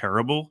was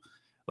terrible.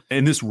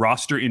 And this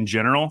roster in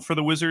general for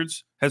the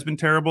Wizards has been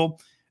terrible.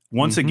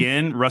 Once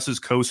again, Russ's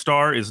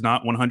co-star is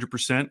not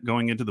 100%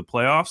 going into the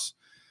playoffs.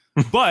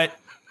 But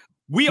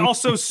we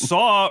also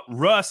saw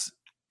Russ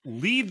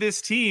lead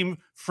this team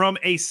from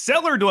a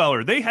cellar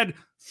dweller. They had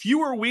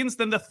fewer wins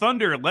than the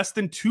Thunder less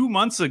than 2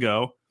 months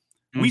ago.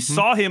 We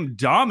saw him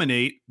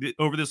dominate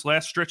over this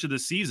last stretch of the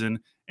season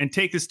and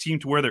take this team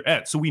to where they're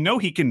at. So we know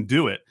he can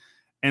do it.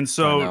 And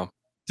so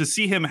to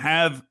see him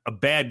have a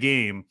bad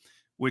game,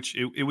 which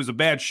it was a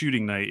bad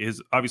shooting night,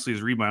 obviously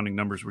his rebounding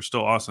numbers were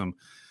still awesome.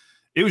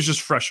 It was just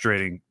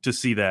frustrating to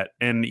see that.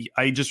 And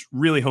I just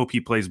really hope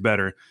he plays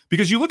better,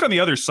 because you look on the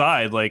other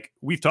side, like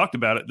we've talked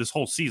about it this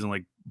whole season,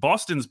 like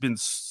Boston's been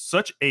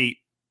such a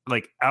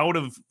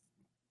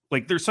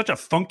they're such a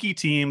funky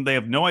team. They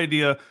have no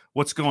idea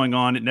what's going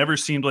on. It never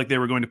seemed like they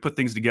were going to put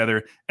things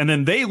together. And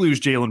then they lose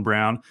Jaylen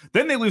Brown.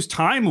 Then they lose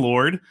Time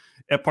Lord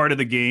at part of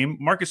the game.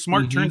 Marcus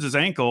Smart turns his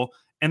ankle,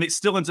 and it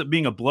still ends up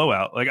being a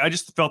blowout. Like I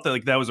just felt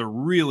that was a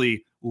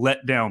really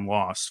let down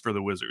loss for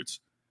the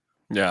Wizards.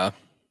 Yeah.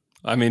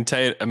 I mean,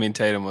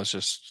 Tatum was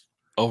just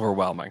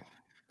overwhelming.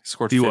 He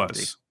scored 50.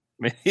 Was.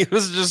 I mean, he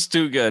was just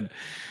too good.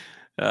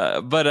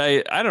 But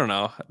I don't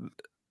know.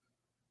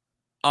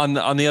 On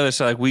the other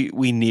side, like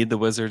we need the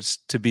Wizards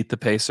to beat the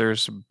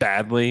Pacers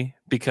badly,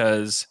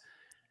 because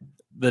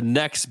the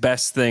next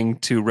best thing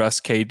to Russ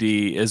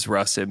KD is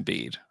Russ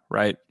Embiid,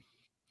 right?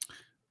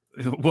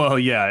 Well,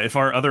 yeah. If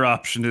our other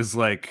option is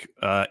like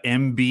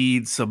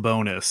Embiid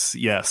Sabonis,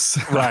 yes,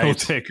 right. I'll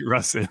take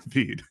Russ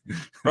Embiid.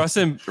 Russ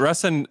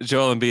and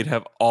Joel Embiid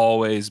have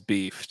always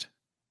beefed,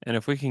 and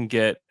if we can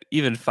get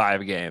even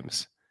 5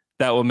 games,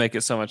 that will make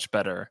it so much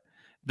better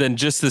than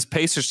just this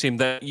Pacers team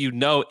that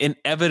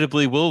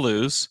inevitably will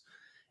lose.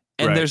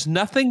 And right.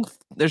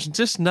 there's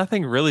just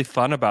nothing really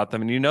fun about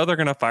them. And they're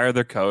going to fire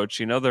their coach.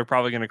 They're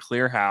probably going to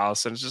clear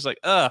house. And it's just like,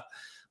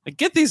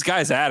 get these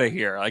guys out of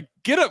here. Like,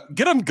 get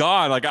them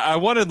gone. Like, I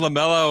wanted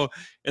LaMelo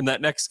in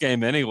that next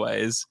game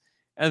anyways.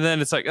 And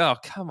then it's like, oh,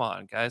 come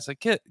on, guys.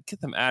 Like, get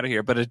them out of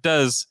here. But it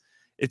does,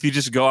 if you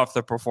just go off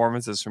the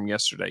performances from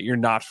yesterday, you're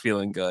not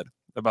feeling good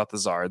about the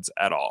Zards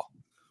at all.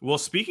 Well,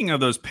 speaking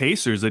of those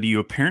Pacers that you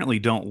apparently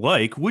don't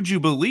like, would you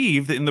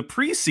believe that in the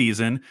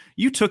preseason,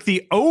 you took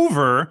the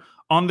over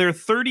on their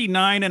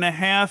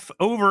 39.5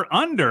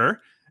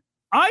 over-under?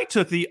 I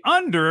took the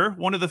under,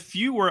 one of the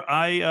few where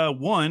I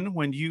won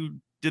when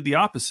you did the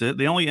opposite.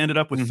 They only ended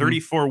up with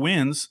 34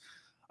 wins.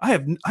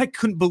 I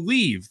couldn't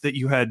believe that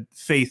you had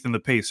faith in the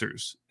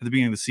Pacers at the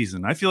beginning of the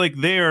season. I feel like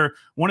they're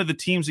one of the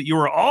teams that you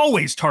are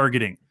always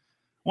targeting,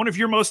 one of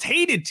your most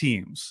hated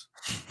teams.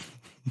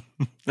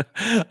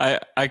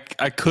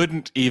 I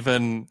couldn't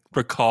even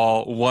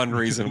recall one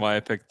reason why I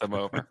picked them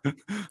over.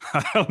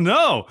 I don't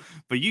know,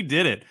 but you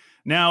did it.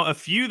 Now, a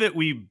few that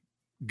we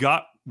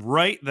got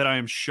right that I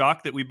am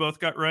shocked that we both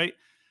got right.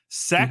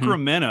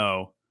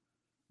 Sacramento,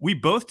 we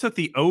both took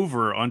the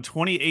over on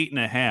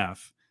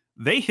 28.5.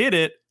 They hit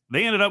it.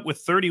 They ended up with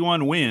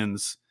 31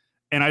 wins.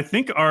 And I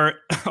think our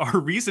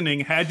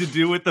reasoning had to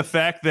do with the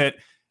fact that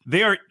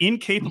they are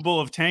incapable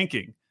of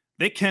tanking.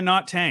 They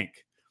cannot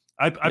tank.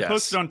 I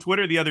posted on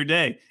Twitter the other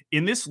day,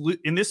 in this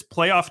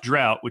playoff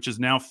drought, which is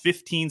now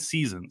 15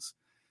 seasons,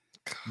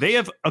 they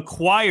have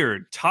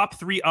acquired top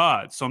 3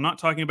 odds. So I'm not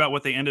talking about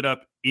what they ended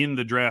up in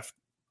the draft,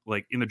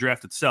 like in the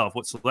draft itself,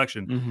 what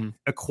selection,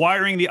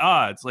 acquiring the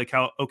odds, like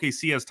how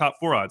OKC has top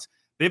 4 odds.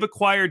 They've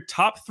acquired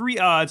top 3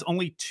 odds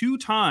only 2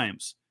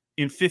 times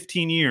in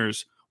 15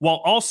 years,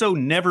 while also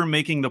never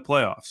making the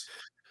playoffs.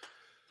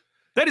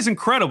 That is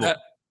incredible.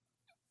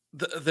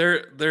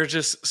 They're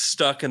just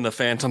stuck in the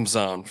phantom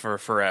zone for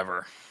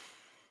forever.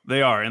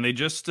 They are, and they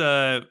just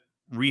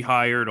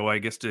rehired. I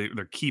guess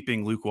they're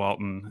keeping Luke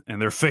Walton,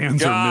 and their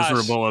fans are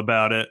miserable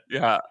about it.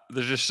 Yeah,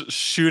 they're just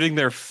shooting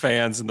their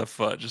fans in the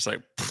foot, just like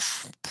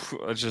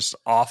it's just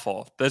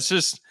awful. That's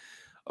just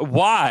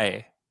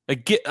why.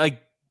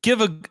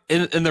 Give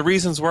and the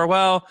reasons were,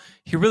 well,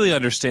 he really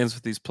understands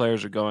what these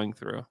players are going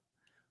through.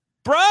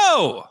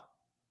 Bro,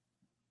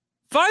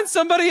 find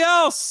somebody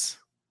else.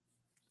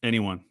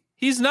 Anyone.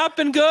 He's not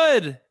been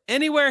good.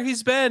 Anywhere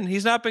he's been,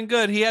 he's not been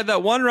good. He had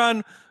that one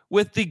run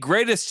with the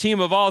greatest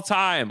team of all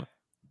time.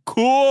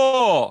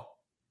 Cool.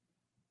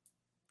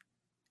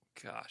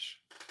 Gosh.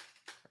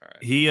 All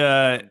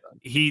right.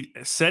 He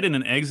said in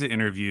an exit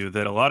interview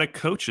that a lot of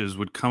coaches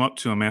would come up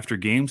to him after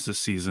games this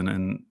season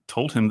and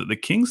told him that the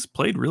Kings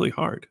played really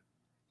hard.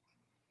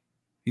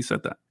 He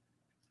said that.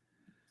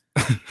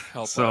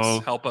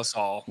 Help us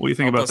all. What do you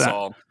think about that?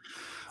 All.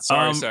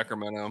 Sorry,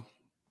 Sacramento.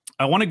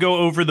 I want to go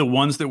over the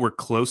ones that were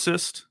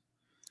closest.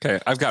 Okay,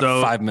 I've got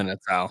 5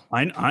 minutes, Al.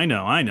 I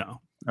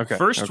know. Okay.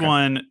 First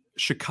one,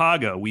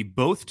 Chicago. We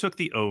both took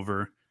the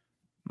over.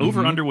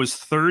 Over under was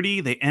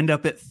 30. They end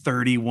up at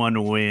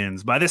 31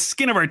 wins. By the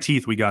skin of our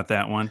teeth, we got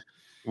that one.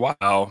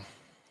 Wow.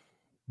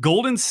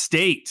 Golden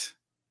State's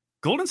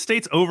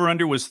over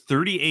under was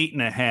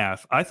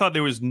 38.5. I thought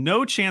there was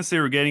no chance they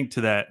were getting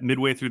to that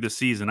midway through the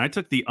season. I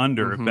took the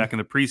under back in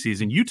the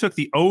preseason. You took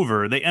the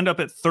over. They end up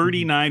at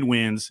 39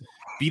 wins,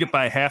 beat it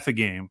by half a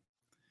game.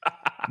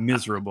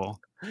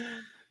 Miserable.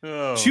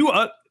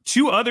 Oh.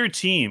 Two other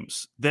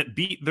teams that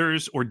beat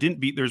theirs or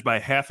didn't beat theirs by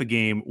half a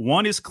game.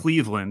 One is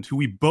Cleveland, who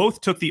we both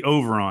took the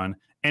over on,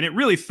 and it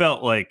really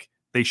felt like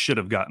they should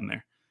have gotten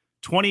there.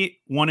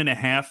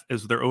 21.5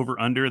 as their over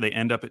under. They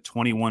end up at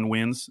 21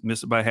 wins,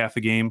 miss it by half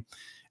a game.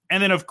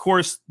 And then, of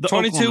course, the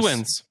 22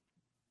 wins.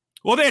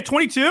 Well, they had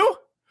 22?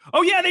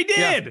 Oh, yeah, they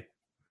did. Yeah.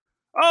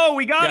 Oh,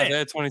 we got it. They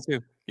had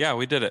 22. Yeah,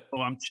 we did it.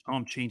 Oh, I'm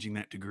changing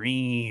that to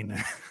green.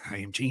 I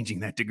am changing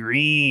that to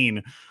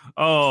green.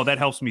 Oh, that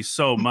helps me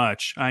so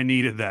much. I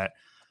needed that.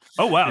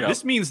 Oh, wow. Yep.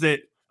 This means that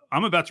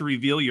I'm about to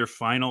reveal your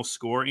final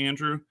score,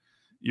 Andrew.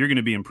 You're going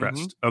to be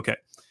impressed. Okay.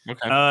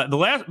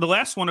 The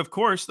last one, of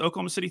course, the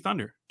Oklahoma City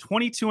Thunder.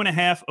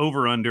 22.5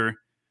 over under.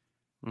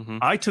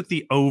 I took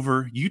the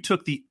over. You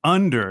took the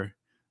under.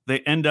 They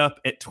end up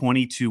at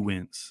 22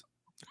 wins.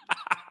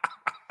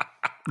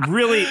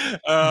 Really,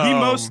 the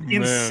most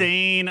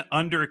insane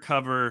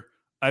undercover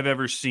I've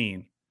ever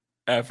seen.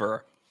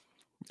 Ever.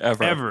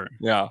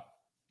 Yeah.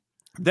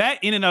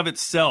 That in and of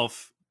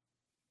itself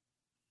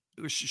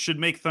should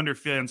make Thunder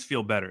fans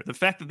feel better. The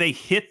fact that they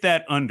hit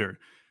that under,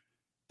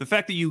 the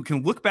fact that you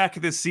can look back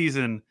at this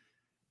season,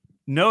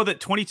 know that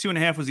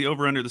 22.5 was the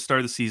over under at the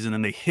start of the season,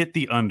 and they hit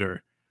the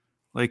under.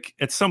 Like,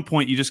 at some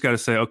point, you just got to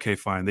say, okay,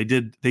 fine. They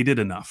did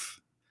enough.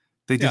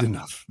 They did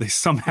enough. They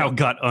somehow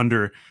got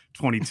under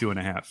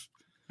 22.5.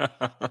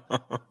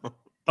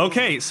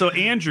 Okay, so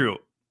Andrew,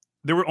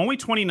 there were only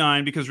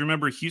 29 because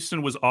remember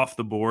Houston was off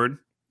the board.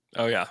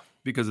 Oh yeah,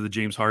 because of the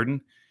James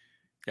Harden.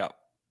 Yeah.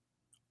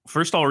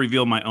 First, I'll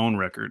reveal my own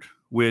record,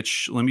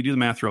 which let me do the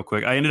math real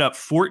quick. I ended up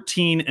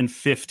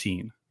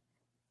 14-15,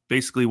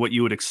 basically what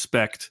you would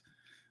expect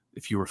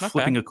if you were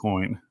flipping a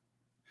coin.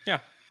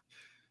 Yeah.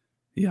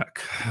 Yuck.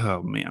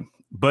 Oh man.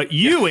 But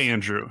you,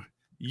 Andrew,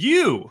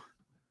 you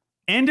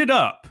ended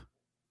up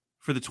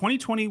for the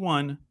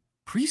 2021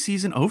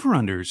 preseason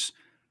over-unders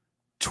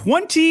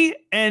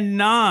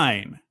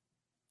 20-9.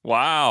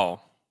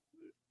 Wow.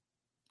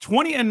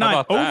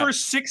 20-9, over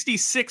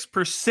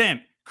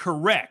 66%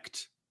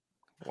 correct.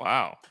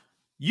 Wow.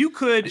 You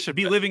could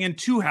be living in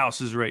two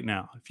houses right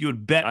now if you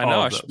would bet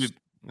all of those.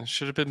 I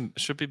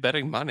should be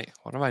betting money.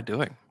 What am I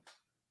doing?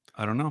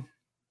 I don't know.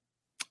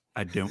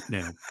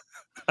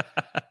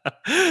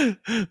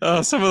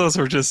 Some of those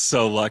were just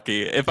so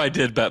lucky. If I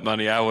did bet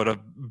money, I would have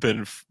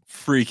been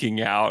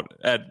freaking out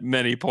at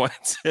many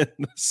points in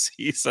the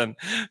season,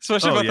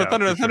 especially about the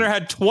Thunder. The Thunder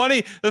had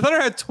 20. The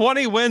Thunder had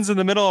 20 wins in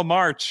the middle of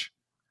March,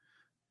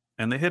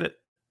 and they hit it.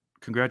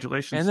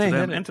 Congratulations to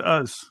them and to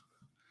us.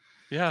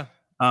 Yeah.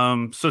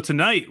 So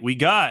tonight we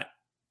got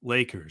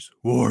Lakers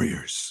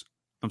Warriors.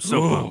 I'm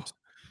so pumped.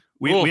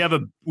 We have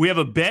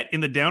a bet in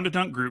the Down to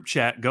Dunk group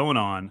chat going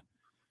on.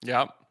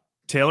 Yep.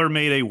 Taylor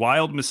made a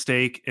wild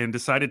mistake and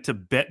decided to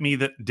bet me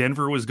that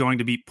Denver was going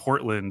to beat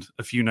Portland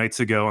a few nights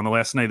ago on the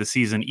last night of the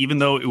season, even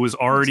though it was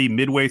already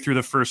midway through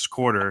the first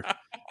quarter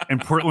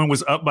and Portland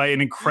was up by an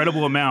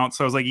incredible amount.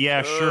 So I was like,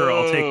 yeah, sure,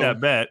 I'll take that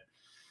bet.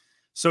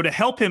 So to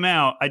help him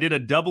out, I did a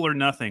double or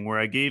nothing where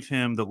I gave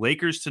him the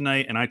Lakers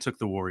tonight and I took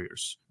the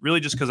Warriors,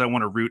 really just because I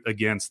want to root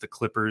against the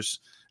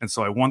Clippers. And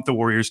so I want the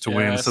Warriors to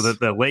win so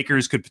that the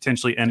Lakers could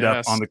potentially end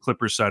up on the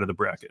Clippers side of the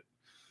bracket.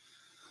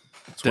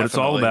 That's what it's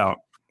all about.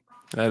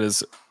 That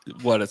is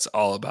what it's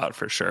all about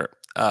for sure.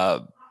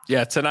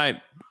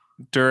 Tonight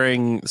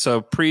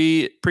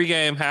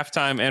pregame,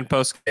 halftime, and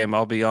postgame,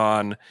 I'll be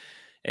on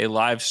a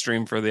live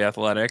stream for The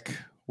Athletic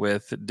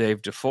with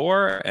Dave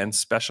DeFore and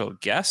special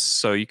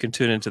guests. So you can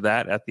tune into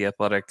that at The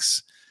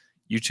Athletic's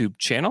YouTube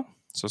channel.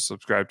 So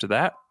subscribe to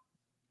that.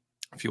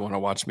 If you want to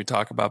watch me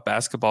talk about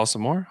basketball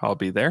some more, I'll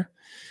be there.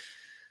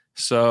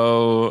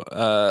 So,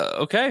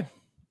 okay.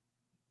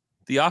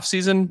 The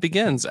offseason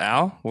begins,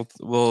 Al.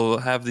 We'll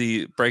have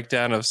the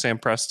breakdown of Sam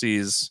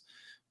Presti's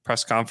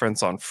press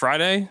conference on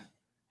Friday,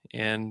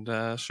 and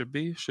should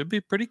be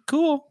pretty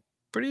cool.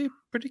 Pretty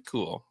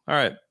cool. All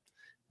right.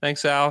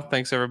 Thanks, Al.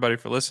 Thanks, everybody,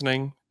 for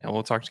listening, and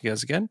we'll talk to you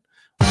guys again.